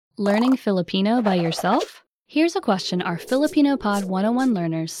Learning Filipino by yourself? Here's a question our Filipino Pod 101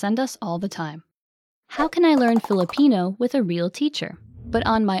 learners send us all the time. How can I learn Filipino with a real teacher, but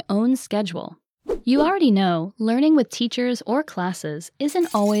on my own schedule? You already know learning with teachers or classes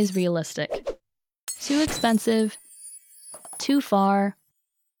isn't always realistic. Too expensive, too far,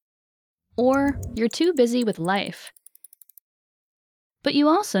 or you're too busy with life. But you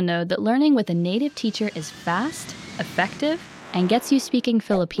also know that learning with a native teacher is fast, effective, and gets you speaking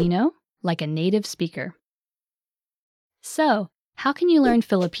Filipino like a native speaker. So, how can you learn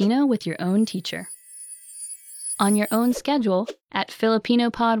Filipino with your own teacher? On your own schedule at Filipino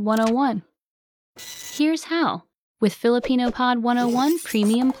Pod 101. Here's how with Filipino Pod 101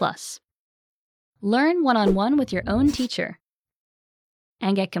 Premium Plus. Learn one-on-one with your own teacher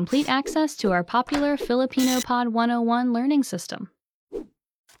and get complete access to our popular Filipino Pod 101 learning system.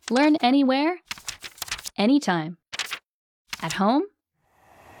 Learn anywhere, anytime. At home,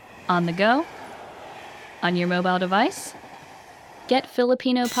 on the go, on your mobile device. Get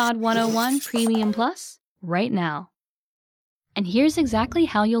Filipino Pod 101 Premium Plus right now. And here's exactly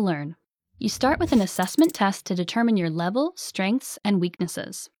how you'll learn. You start with an assessment test to determine your level, strengths, and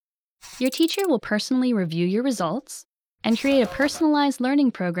weaknesses. Your teacher will personally review your results and create a personalized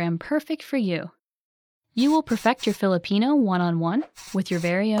learning program perfect for you. You will perfect your Filipino one-on-one with your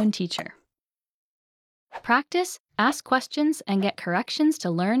very own teacher. Practice, ask questions, and get corrections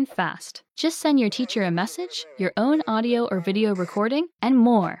to learn fast. Just send your teacher a message, your own audio or video recording, and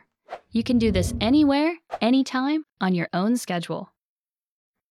more. You can do this anywhere, anytime, on your own schedule.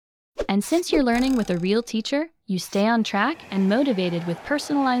 And since you're learning with a real teacher, you stay on track and motivated with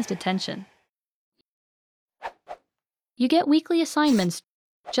personalized attention. You get weekly assignments,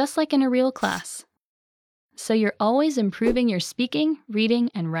 just like in a real class. So you're always improving your speaking, reading,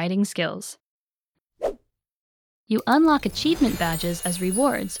 and writing skills. You unlock achievement badges as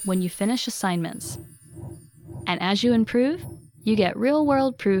rewards when you finish assignments. And as you improve, you get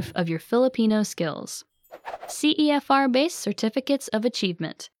real-world proof of your Filipino skills. CEFR-based certificates of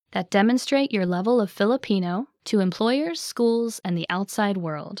achievement that demonstrate your level of Filipino to employers, schools, and the outside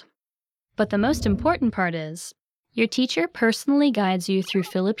world. But the most important part is, your teacher personally guides you through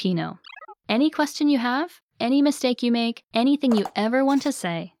Filipino. Any question you have, any mistake you make, anything you ever want to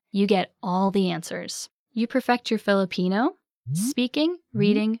say, you get all the answers. You perfect your Filipino, speaking,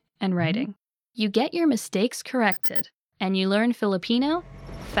 reading, and writing. You get your mistakes corrected, and you learn Filipino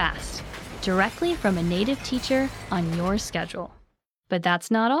fast, directly from a native teacher on your schedule. But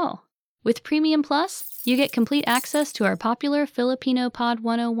that's not all. With Premium Plus, you get complete access to our popular Filipino Pod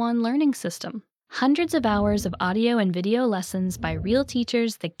 101 learning system. Hundreds of hours of audio and video lessons by real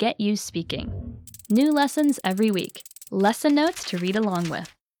teachers that get you speaking. New lessons every week, lesson notes to read along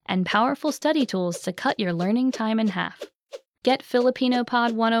with, and powerful study tools to cut your learning time in half. Get Filipino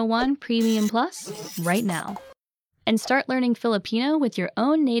Pod 101 Premium Plus right now. And start learning Filipino with your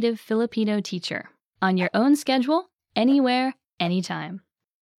own native Filipino teacher. On your own schedule, anywhere, anytime.